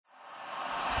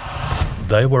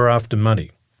They were after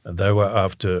money. They were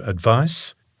after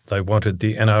advice. They wanted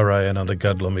the NRA and other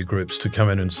gun lobby groups to come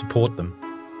in and support them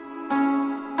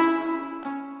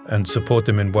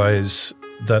in ways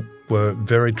that were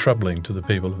very troubling to the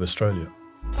people of Australia.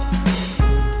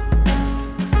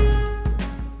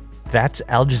 That's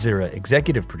Al Jazeera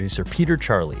executive producer Peter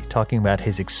Charley talking about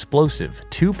his explosive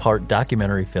two-part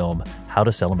documentary film, How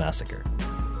to Sell a Massacre.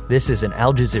 This is an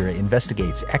Al Jazeera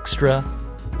Investigates Extra.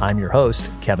 I'm your host,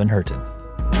 Kevin Hurton.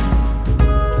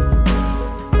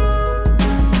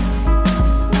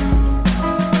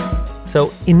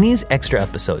 So in these extra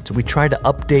episodes, we try to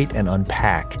update and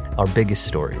unpack our biggest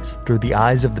stories through the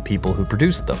eyes of the people who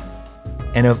produced them.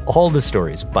 And of all the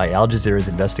stories by Al Jazeera's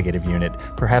investigative unit,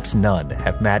 perhaps none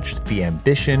have matched the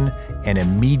ambition and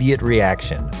immediate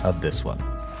reaction of this one.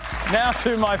 Now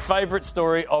to my favourite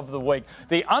story of the week.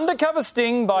 The undercover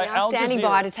sting by Al Jazeera. Standing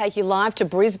by to take you live to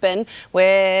Brisbane,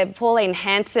 where Pauline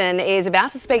Hanson is about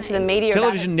to speak to the media.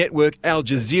 Television network Al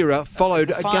Jazeera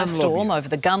followed a gun firestorm over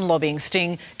the gun lobbying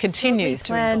sting continues.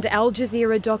 Planned Al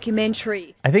Jazeera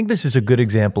documentary. I think this is a good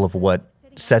example of what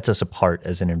sets us apart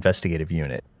as an investigative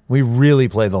unit. We really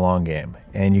play the long game,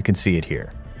 and you can see it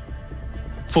here.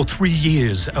 For 3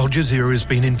 years, Al Jazeera has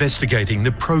been investigating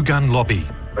the pro-gun lobby.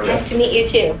 Nice to meet you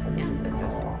too.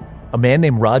 A man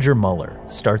named Roger Muller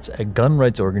starts a gun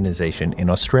rights organization in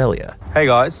Australia. Hey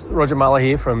guys, Roger Muller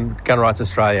here from Gun Rights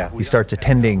Australia. He starts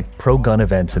attending pro-gun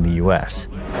events in the US.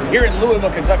 Here in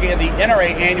Louisville, Kentucky at the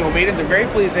NRA annual meetings, I'm very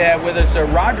pleased to have with us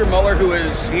Roger Muller, who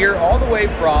is here all the way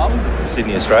from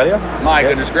Sydney, Australia. My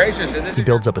goodness gracious. He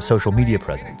builds up a social media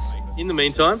presence. In the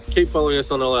meantime, keep following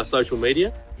us on all our social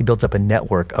media. He builds up a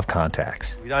network of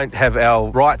contacts. We don't have our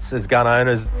rights as gun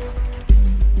owners.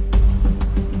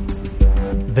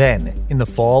 Then, in the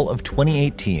fall of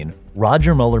 2018,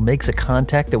 Roger Muller makes a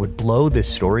contact that would blow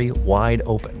this story wide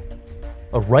open.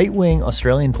 A right-wing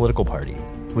Australian political party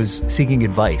was seeking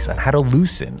advice on how to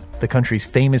loosen the country's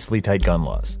famously tight gun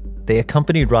laws. They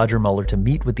accompanied Roger Muller to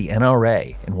meet with the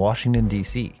NRA in Washington,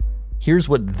 D.C. Here's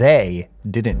what they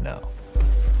didn't know.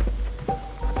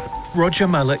 Roger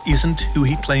Muller isn't who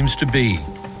he claims to be.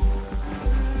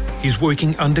 He's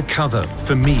working undercover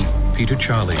for me, Peter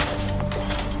Charley.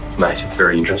 Mate, it's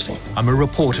very interesting. I'm a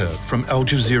reporter from Al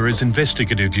Jazeera's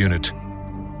investigative unit.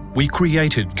 We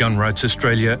created Gun Rights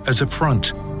Australia as a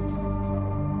front.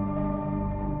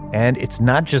 And it's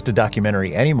not just a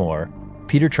documentary anymore.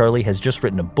 Peter Charley has just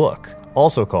written a book,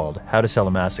 also called How to Sell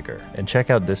a Massacre. And check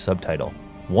out this subtitle: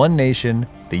 One Nation,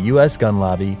 the U.S. Gun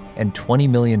Lobby, and $20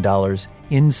 million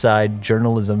inside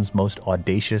journalism's most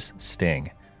audacious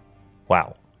sting.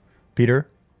 Wow. Peter,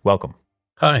 welcome.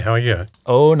 Hi, how are you?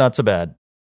 Oh, not so bad.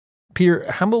 Peter,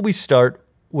 how about we start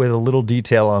with a little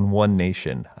detail on One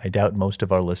Nation? I doubt most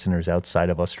of our listeners outside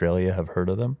of Australia have heard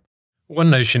of them. One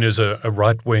Nation is a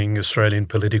right-wing Australian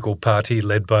political party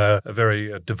led by a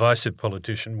very divisive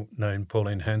politician named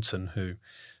Pauline Hanson, who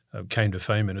came to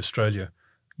fame in Australia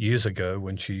years ago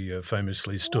when she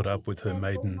famously stood up with her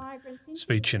maiden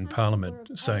speech in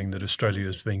Parliament saying that Australia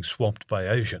is being swamped by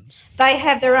Asians. They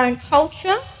have their own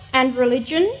culture and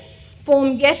religion,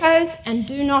 form ghettos and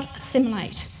do not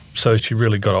assimilate. So she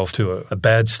really got off to a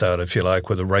bad start, if you like,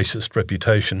 with a racist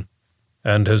reputation,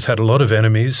 and has had a lot of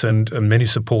enemies and many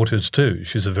supporters too.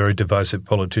 She's a very divisive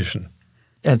politician.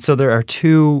 And so there are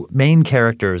two main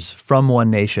characters from One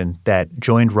Nation that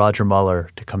joined Roger Muller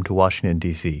to come to Washington,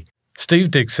 D.C.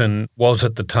 Steve Dickson was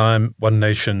at the time One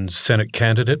Nation's Senate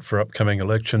candidate for upcoming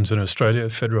elections in Australia,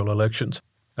 federal elections.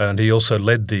 And he also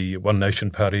led the One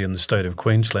Nation party in the state of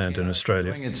Queensland in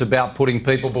Australia. It's about putting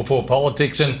people before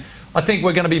politics, and I think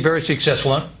we're going to be very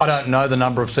successful. I don't know the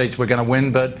number of seats we're going to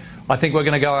win, but I think we're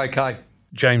going to go okay.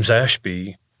 James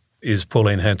Ashby is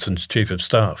Pauline Hanson's chief of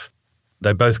staff.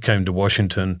 They both came to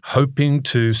Washington hoping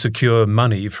to secure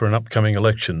money for an upcoming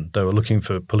election. They were looking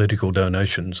for political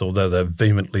donations, although they've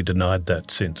vehemently denied that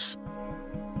since.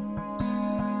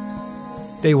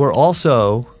 They were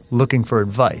also looking for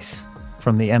advice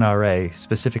from the NRA,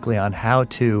 specifically on how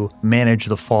to manage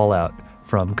the fallout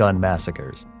from gun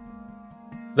massacres.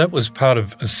 That was part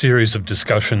of a series of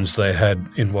discussions they had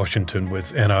in Washington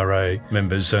with NRA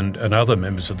members and other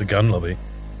members of the gun lobby.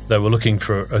 They were looking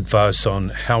for advice on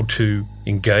how to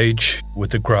engage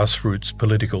with the grassroots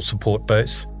political support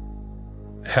base,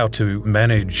 how to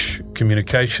manage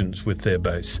communications with their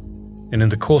base. And in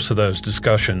the course of those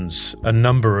discussions, a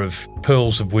number of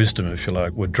pearls of wisdom, if you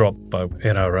like, were dropped by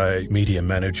NRA media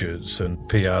managers and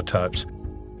PR types.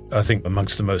 I think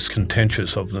amongst the most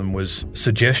contentious of them was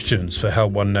suggestions for how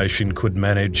One Nation could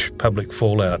manage public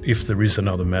fallout if there is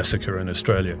another massacre in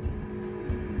Australia.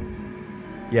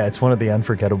 Yeah, it's one of the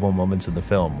unforgettable moments in the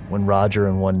film when Roger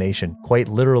and One Nation quite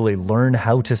literally learn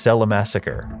how to sell a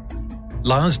massacre.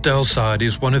 Lars Dalside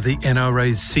is one of the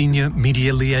NRA's senior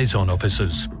media liaison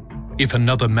officers. If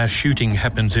another mass shooting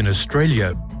happens in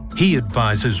Australia, he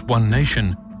advises One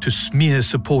Nation to smear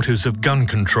supporters of gun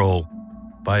control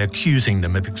by accusing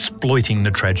them of exploiting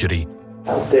the tragedy.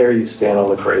 How dare you stand on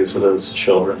the graves of those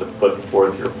children to put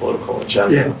forth your political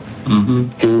agenda?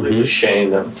 Yeah. Really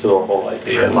shame them to the whole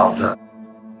idea. I love that.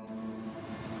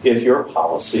 If your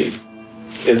policy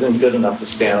isn't good enough to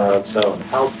stand on its own,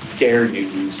 how dare you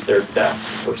use their deaths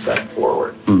to push that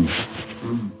forward?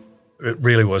 It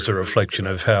really was a reflection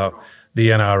of how the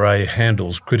NRA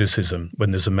handles criticism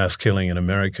when there's a mass killing in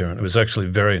America. And it was actually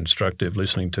very instructive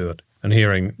listening to it and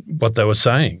hearing what they were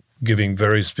saying, giving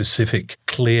very specific,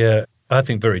 clear, I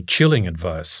think very chilling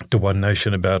advice to One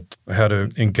Nation about how to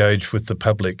engage with the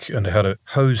public and how to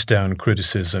hose down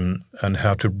criticism and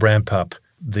how to ramp up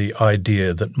the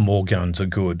idea that more guns are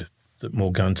good, that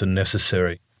more guns are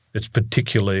necessary. It's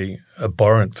particularly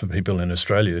abhorrent for people in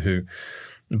Australia who,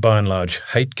 by and large,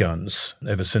 hate guns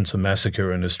ever since a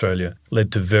massacre in Australia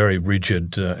led to very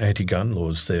rigid anti-gun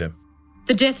laws there.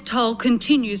 The death toll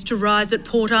continues to rise at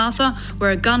Port Arthur,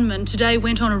 where a gunman today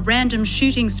went on a random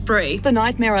shooting spree. The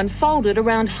nightmare unfolded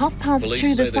around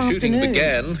 2:30 this afternoon. The shooting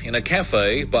began in a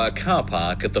cafe by a car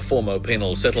park at the former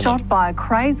penal settlement. Shot by a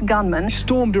crazed gunman.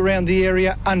 Stormed around the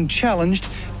area unchallenged,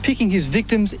 picking his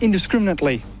victims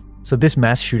indiscriminately. So this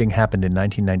mass shooting happened in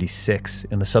 1996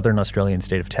 in the southern Australian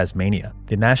state of Tasmania.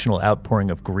 The national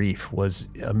outpouring of grief was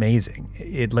amazing.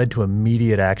 It led to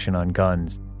immediate action on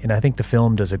guns, and I think the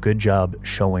film does a good job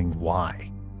showing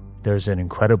why. There's an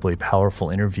incredibly powerful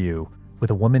interview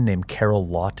with a woman named Carol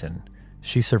Lawton.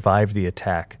 She survived the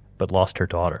attack but lost her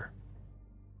daughter.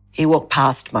 He walked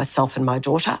past myself and my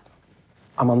daughter.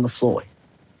 I'm on the floor.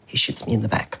 He shoots me in the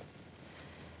back.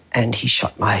 And he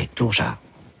shot my daughter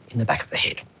in the back of the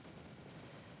head.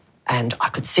 And I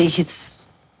could see his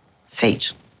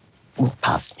feet walk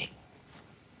past me.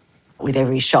 With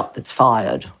every shot that's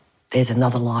fired, there's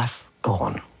another life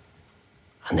gone.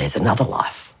 And there's another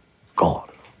life gone.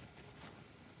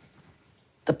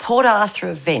 The Port Arthur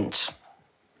event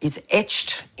is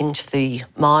etched into the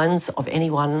minds of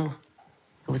anyone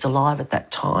who was alive at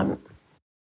that time.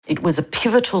 It was a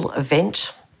pivotal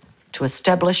event to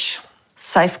establish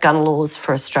safe gun laws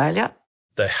for Australia.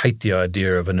 They hate the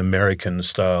idea of an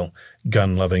American-style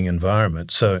gun-loving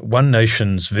environment. So One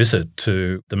Nation's visit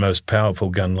to the most powerful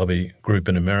gun lobby group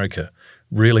in America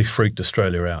really freaked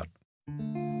Australia out.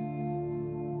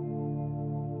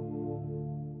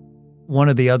 One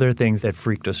of the other things that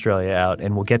freaked Australia out,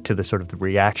 and we'll get to the sort of the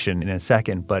reaction in a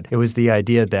second, but it was the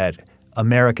idea that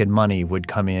American money would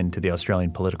come into the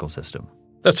Australian political system.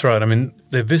 That's right. I mean,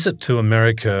 their visit to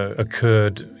America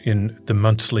occurred in the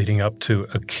months leading up to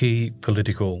a key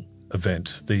political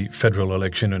event, the federal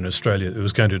election in Australia. It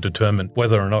was going to determine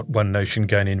whether or not One Nation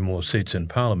gained any more seats in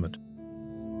Parliament.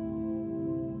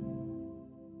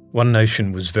 One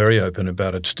Nation was very open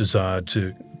about its desire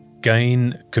to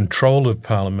gain control of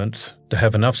Parliament, to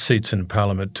have enough seats in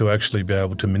Parliament to actually be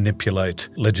able to manipulate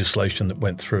legislation that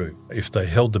went through. If they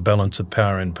held the balance of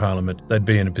power in Parliament, they'd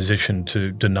be in a position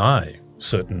to deny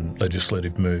certain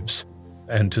legislative moves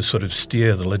and to sort of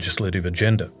steer the legislative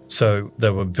agenda. So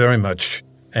they were very much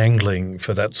angling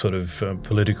for that sort of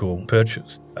political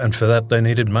purchase. And for that, they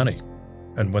needed money.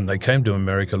 And when they came to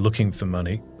America looking for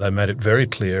money, they made it very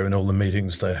clear in all the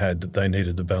meetings they had that they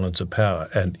needed the balance of power.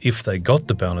 And if they got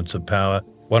the balance of power,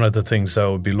 one of the things they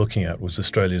would be looking at was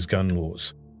Australia's gun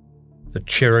laws, the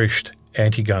cherished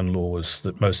anti-gun laws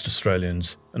that most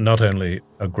Australians not only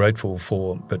are grateful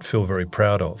for, but feel very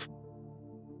proud of.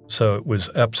 So it was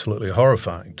absolutely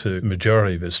horrifying to the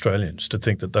majority of Australians to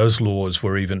think that those laws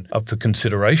were even up for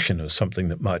consideration as something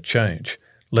that might change,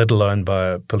 let alone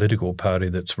by a political party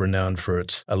that's renowned for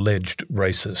its alleged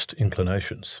racist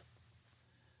inclinations.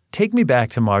 Take me back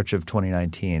to March of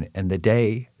 2019 and the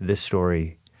day this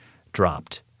story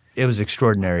dropped. It was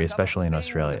extraordinary, especially in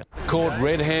Australia. Caught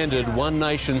red-handed, One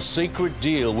Nation's secret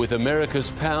deal with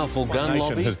America's powerful gun lobby. One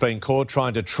Nation has been caught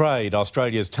trying to trade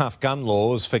Australia's tough gun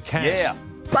laws for cash. Yeah,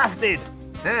 busted!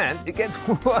 And it gets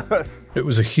worse. It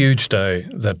was a huge day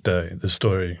that day. The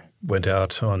story went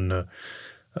out on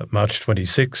March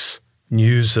 26.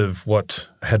 News of what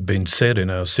had been said in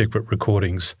our secret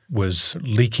recordings was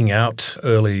leaking out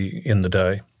early in the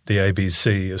day. The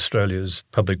ABC, Australia's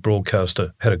public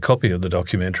broadcaster, had a copy of the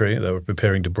documentary. They were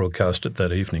preparing to broadcast it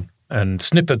that evening. And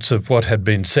snippets of what had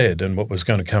been said and what was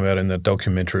going to come out in that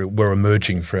documentary were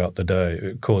emerging throughout the day.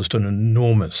 It caused an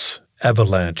enormous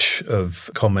avalanche of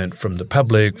comment from the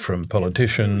public, from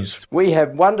politicians. We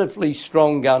have wonderfully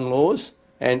strong gun laws,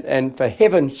 and for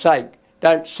heaven's sake,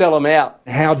 don't sell them out.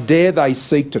 How dare they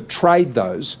seek to trade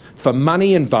those for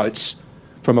money and votes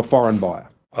from a foreign buyer?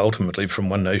 Ultimately from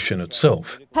One Nation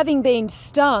itself. Having been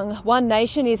stung, One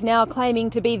Nation is now claiming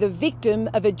to be the victim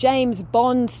of a James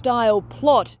Bond-style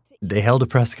plot. They held a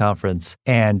press conference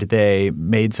and they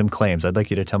made some claims. I'd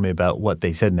like you to tell me about what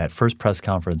they said in that first press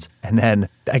conference. And then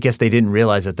I guess they didn't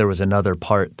realize that there was another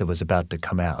part that was about to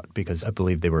come out because I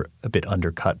believe they were a bit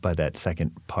undercut by that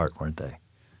second part, weren't they?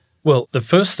 Well, the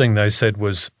first thing they said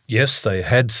was, yes, they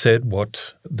had said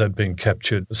what they'd been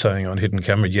captured saying on hidden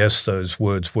camera. Yes, those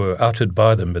words were uttered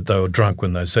by them, but they were drunk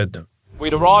when they said them.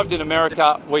 We'd arrived in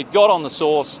America, we'd got on the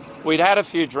sauce, we'd had a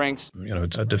few drinks. You know,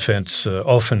 it's a defence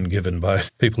often given by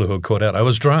people who are caught out. I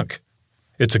was drunk.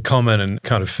 It's a common and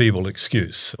kind of feeble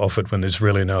excuse offered when there's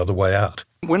really no other way out.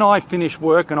 When I finish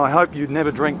work, and I hope you'd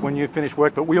never drink when you finish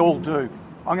work, but we all do,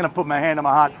 I'm going to put my hand on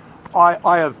my heart.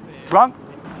 I have drunk,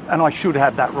 and I should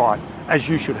have that right, as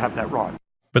you should have that right.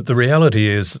 But the reality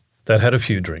is they'd had a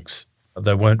few drinks.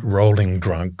 They weren't rolling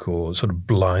drunk or sort of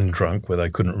blind drunk where they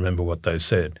couldn't remember what they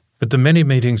said. But the many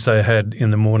meetings they had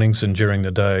in the mornings and during the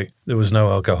day, there was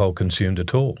no alcohol consumed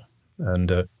at all. And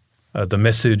the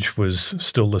message was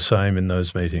still the same in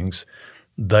those meetings.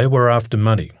 They were after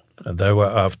money. They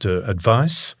were after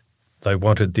advice. They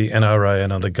wanted the NRA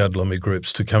and other gun-lobby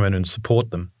groups to come in and support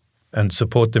them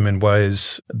in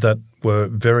ways that were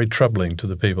very troubling to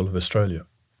the people of Australia.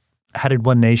 How did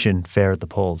One Nation fare at the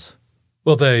polls?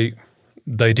 Well, they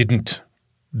didn't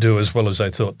do as well as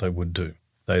they thought they would do.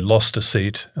 They lost a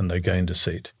seat and they gained a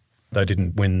seat. They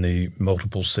didn't win the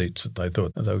multiple seats that they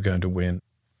thought they were going to win.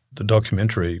 The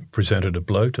documentary presented a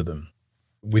blow to them.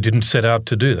 We didn't set out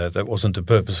to do that. That wasn't the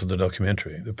purpose of the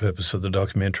documentary. The purpose of the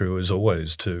documentary was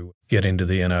always to get into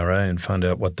the NRA and find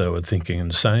out what they were thinking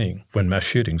and saying when mass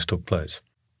shootings took place.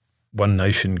 One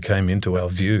Nation came into our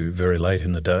view very late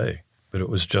in the day, but it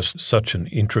was just such an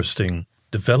interesting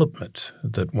development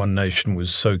that One Nation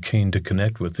was so keen to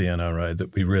connect with the NRA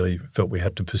that we really felt we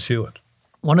had to pursue it.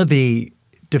 One of the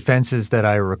defenses that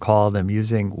I recall them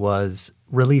using was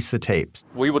release the tapes.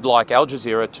 We would like Al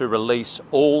Jazeera to release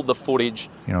all the footage.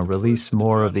 Release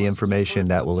more of the information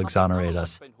that will exonerate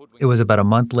us. It was about a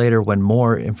month later when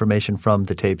more information from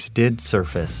the tapes did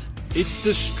surface. It's the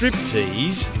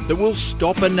striptease that will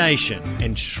stop a nation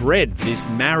and shred this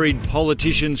married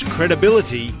politician's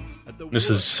credibility. This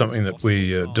is something that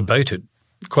we debated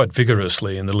quite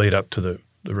vigorously in the lead up to the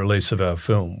release of our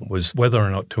film, was whether or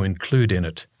not to include in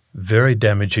it very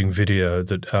damaging video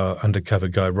that our undercover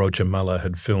guy Roger Muller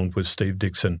had filmed with Steve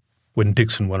Dixon when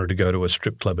Dixon wanted to go to a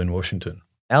strip club in Washington.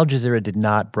 Al Jazeera did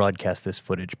not broadcast this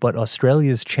footage, but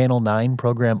Australia's Channel 9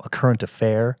 program, A Current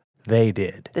Affair, they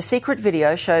did. The secret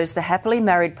video shows the happily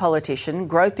married politician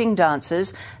groping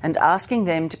dancers and asking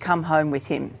them to come home with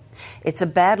him. It's a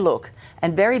bad look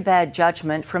and very bad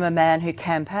judgment from a man who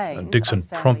campaigns and Dixon on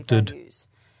family prompted, values.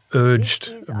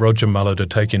 Urged Roger Muller to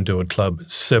take him to a club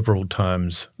several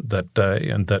times that day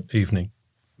and that evening.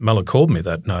 Muller called me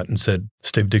that night and said,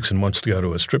 Steve Dixon wants to go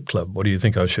to a strip club. What do you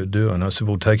think I should do? And I said,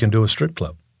 well, take him to a strip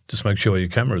club. Just make sure your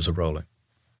cameras are rolling.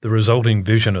 The resulting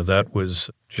vision of that was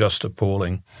just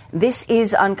appalling. This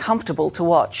is uncomfortable to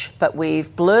watch, but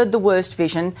we've blurred the worst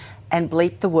vision and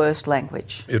bleeped the worst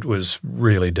language. It was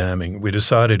really damning. We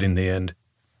decided in the end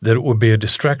that it would be a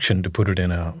distraction to put it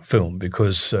in our film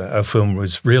because our film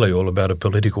was really all about a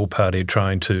political party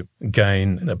trying to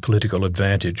gain a political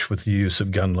advantage with the use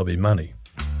of gun lobby money.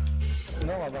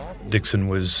 Dixon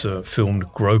was filmed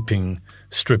groping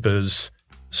strippers,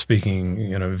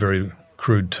 speaking, very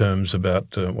crude terms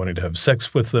about wanting to have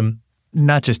sex with them.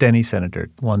 Not just any senator,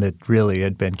 one that really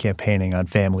had been campaigning on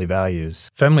family values.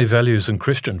 Family values and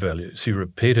Christian values. He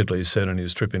repeatedly said on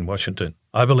his trip in Washington,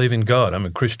 I believe in God, I'm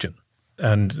a Christian.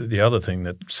 And the other thing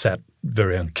that sat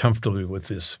very uncomfortably with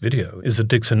this video is that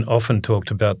Dixon often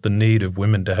talked about the need of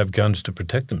women to have guns to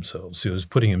protect themselves. He was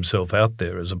putting himself out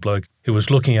there as a bloke who was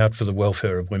looking out for the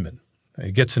welfare of women.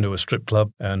 He gets into a strip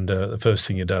club and the first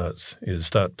thing he does is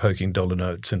start poking dollar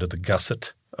notes into the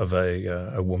gusset of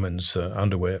a woman's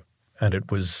underwear. And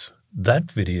it was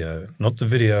that video, not the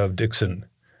video of Dixon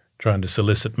trying to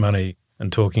solicit money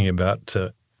and talking about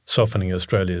softening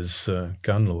Australia's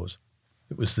gun laws.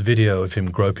 It was the video of him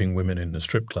groping women in the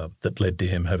strip club that led to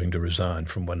him having to resign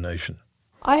from One Nation.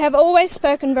 I have always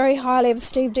spoken very highly of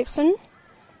Steve Dixon,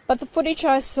 but the footage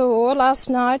I saw last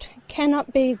night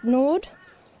cannot be ignored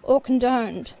or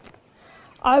condoned.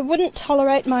 I wouldn't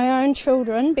tolerate my own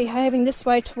children behaving this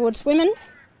way towards women,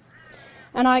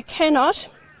 and I cannot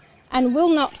and will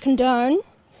not condone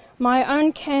my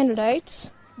own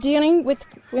candidates dealing with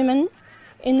women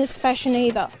in this fashion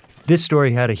either. This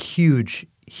story had a huge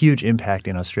impact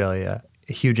in Australia,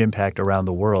 a huge impact around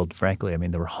the world, frankly. I mean,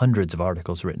 there were hundreds of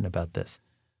articles written about this.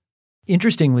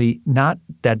 Interestingly, not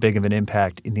that big of an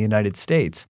impact in the United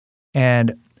States.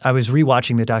 And I was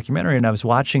rewatching the documentary, and I was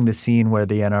watching the scene where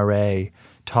the NRA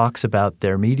talks about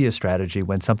their media strategy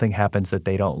when something happens that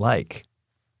they don't like.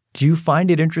 Do you find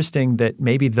it interesting that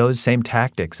maybe those same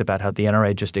tactics about how the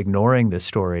NRA just ignoring this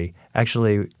story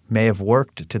actually may have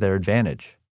worked to their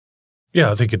advantage? Yeah,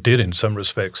 I think it did in some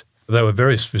respects. They were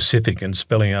very specific in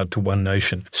spelling out to One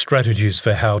Nation strategies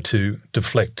for how to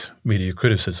deflect media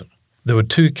criticism. There were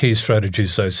two key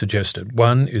strategies they suggested.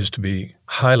 One is to be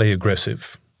highly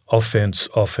aggressive. Offense,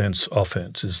 offense,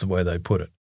 offense is the way they put it.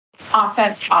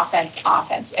 Offense, offense,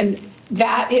 offense. And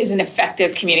that is an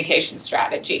effective communication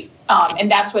strategy.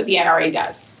 And that's what the NRA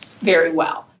does very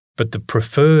well. But the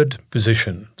preferred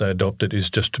position they adopted is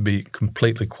just to be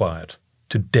completely quiet,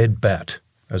 to dead bat,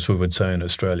 as we would say in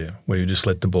Australia, where you just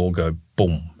let the ball go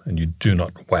boom and you do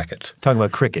not whack it. Talking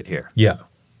about cricket here. Yeah.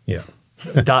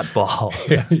 Dot ball.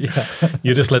 Yeah.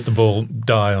 You just let the ball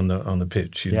die on the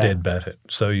pitch. You dead bat it.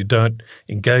 So you don't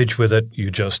engage with it,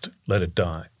 you just let it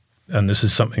die. And this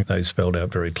is something they spelled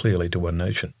out very clearly to One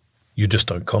Nation. You just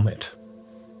don't comment.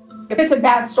 If it's a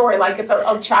bad story, like if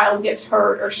a child gets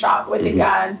hurt or shot with a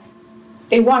gun,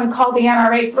 they want to call the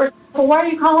NRA first. Well, why are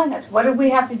you calling us? What do we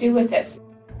have to do with this?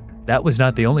 That was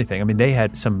not the only thing. I mean, they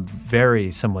had some very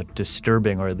somewhat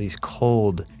disturbing or at least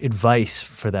cold advice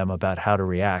for them about how to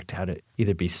react, how to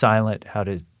either be silent, how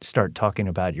to start talking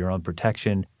about your own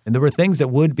protection. And there were things that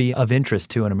would be of interest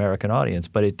to an American audience,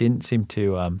 but it didn't seem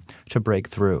to break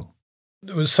through.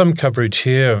 There was some coverage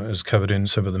here, as covered in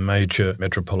some of the major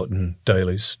metropolitan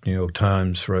dailies. New York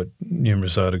Times wrote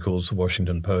numerous articles, the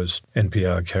Washington Post,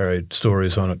 NPR carried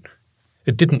stories on it.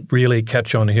 It didn't really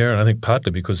catch on here, and I think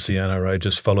partly because the NRA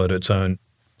just followed its own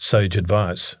sage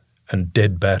advice and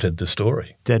dead-batted the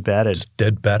story. Dead-batted. Just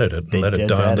dead-batted it and let it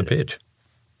die on the pitch.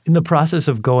 In the process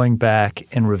of going back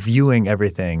and reviewing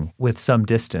everything with some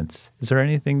distance, is there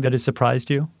anything that has surprised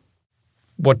you?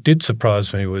 What did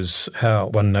surprise me was how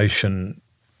One Nation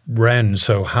ran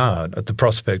so hard at the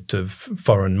prospect of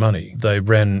foreign money. They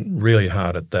ran really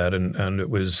hard at that, and it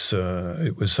was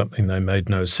something they made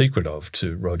no secret of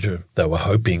to Roger. They were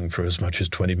hoping for as much as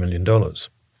 $20 million.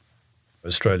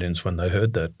 Australians, when they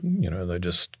heard that, they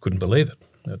just couldn't believe it.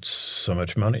 That's so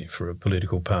much money for a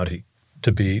political party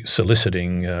to be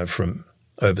soliciting from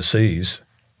overseas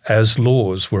as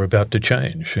laws were about to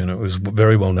change. It was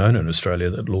very well known in Australia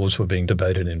that laws were being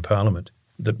debated in Parliament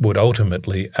that would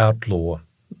ultimately outlaw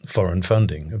foreign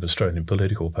funding of Australian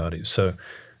political parties. So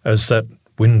as that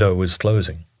window was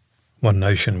closing, One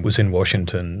Nation was in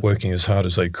Washington working as hard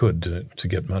as they could to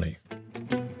get money.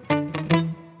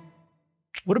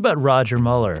 What about Roger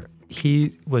Mueller?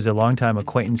 He was a longtime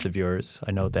acquaintance of yours.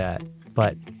 I know that.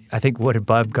 But I think what did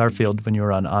Bob Garfield, when you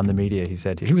were on the media, he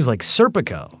said he was like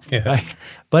Serpico. Yeah. Right?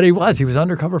 But he was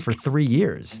undercover for 3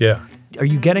 years. Yeah. Are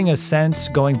you getting a sense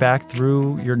going back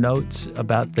through your notes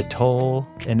about the toll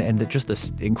and just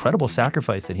the incredible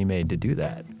sacrifice that he made to do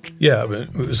that? Yeah,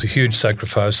 it was a huge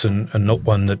sacrifice and not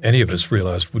one that any of us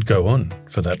realised would go on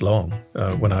for that long.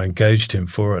 When I engaged him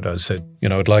for it, I said,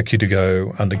 I'd like you to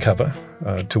go undercover,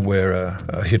 to wear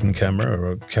a hidden camera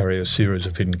or carry a series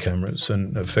of hidden cameras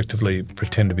and effectively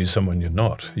pretend to be someone you're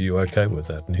not. Are you okay with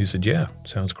that? And he said, yeah,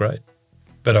 sounds great.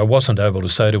 But I wasn't able to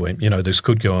say to him, this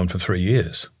could go on for 3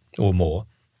 years or more.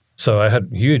 So I had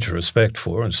huge respect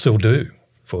for, and still do,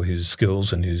 for his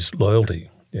skills and his loyalty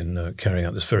in carrying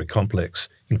out this very complex,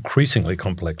 increasingly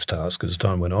complex task as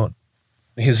time went on.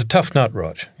 He's a tough nut,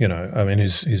 Rog.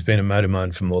 He's been a mate of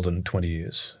mine for more than 20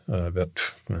 years, about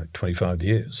 25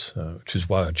 years, which is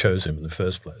why I chose him in the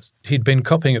first place. He'd been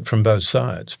copying it from both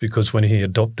sides because when he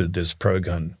adopted this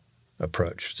pro-gun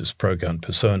approach, this pro-gun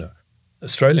persona,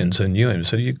 Australians who knew him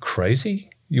said, are you crazy?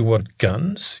 You want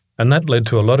guns? And that led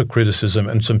to a lot of criticism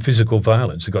and some physical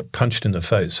violence. He got punched in the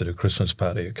face at a Christmas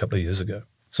party a couple of years ago.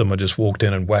 Someone just walked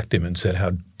in and whacked him and said,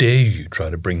 how dare you try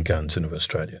to bring guns into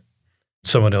Australia?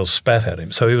 Someone else spat at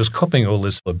him. So he was copying all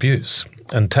this abuse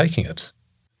and taking it.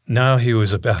 Now he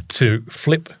was about to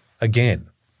flip again.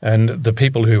 And the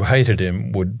people who hated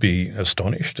him would be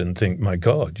astonished and think, my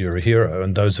God, you're a hero.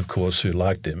 And those, of course, who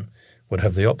liked him would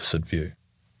have the opposite view.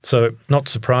 So not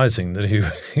surprising that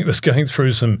he was going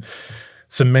through some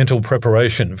mental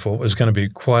preparation for what was going to be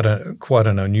quite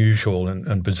an unusual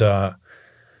and bizarre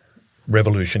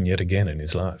revolution yet again in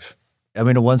his life. I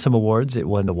mean, it won some awards. It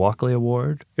won the Walkley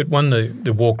Award. It won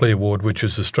the Walkley Award, which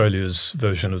is Australia's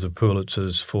version of the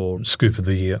Pulitzers for Scoop of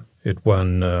the Year. It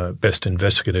won Best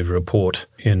Investigative Report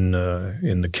in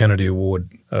the Kennedy Award,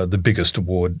 the biggest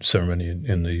award ceremony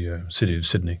in the city of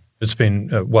Sydney. It's been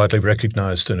widely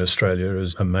recognised in Australia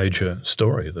as a major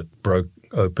story that broke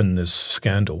open this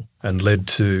scandal and led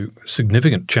to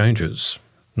significant changes,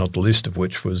 not the least of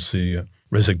which was the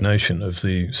resignation of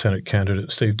the Senate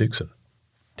candidate Steve Dickson.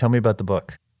 Tell me about the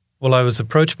book. Well, I was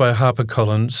approached by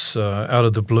HarperCollins out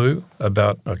of the blue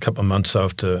about a couple of months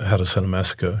after How to Sell a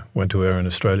Massacre went to air in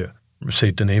Australia.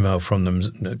 Received an email from them,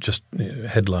 just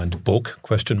headlined book, ?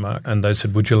 And they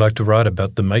said, would you like to write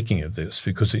about the making of this?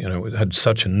 Because, it had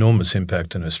such enormous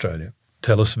impact in Australia.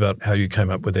 Tell us about how you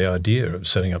came up with the idea of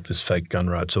setting up this fake gun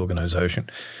rights organisation,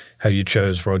 how you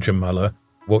chose Roger Mueller,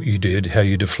 what you did, how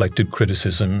you deflected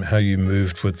criticism, how you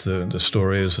moved with the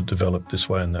story as it developed this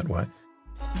way and that way.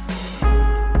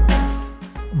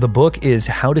 The book is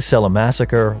How to Sell a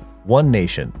Massacre, One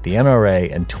Nation, the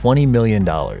NRA, and $20 million.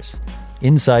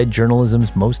 Inside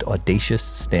journalism's most audacious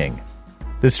sting.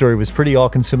 This story was pretty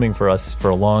all-consuming for us for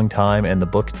a long time, and the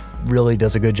book really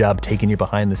does a good job taking you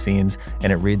behind the scenes,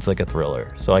 and it reads like a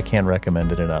thriller. So I can't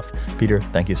recommend it enough. Peter,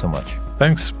 thank you so much.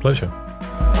 Thanks. Pleasure.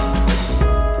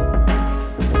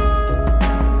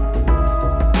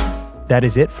 That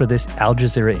is it for this Al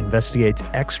Jazeera Investigates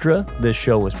Extra. This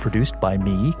show was produced by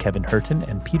me, Kevin Hurton,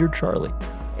 and Peter Charley.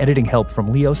 Editing help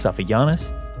from Leo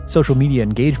Safianis. Social media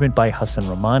engagement by Hassan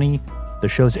Rahmani. The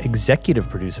show's executive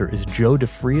producer is Joe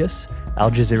DeFrias.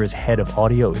 Al Jazeera's head of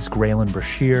audio is Graylin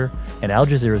Brashear. And Al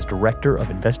Jazeera's director of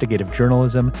investigative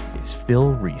journalism is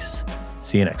Phil Reese.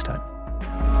 See you next time.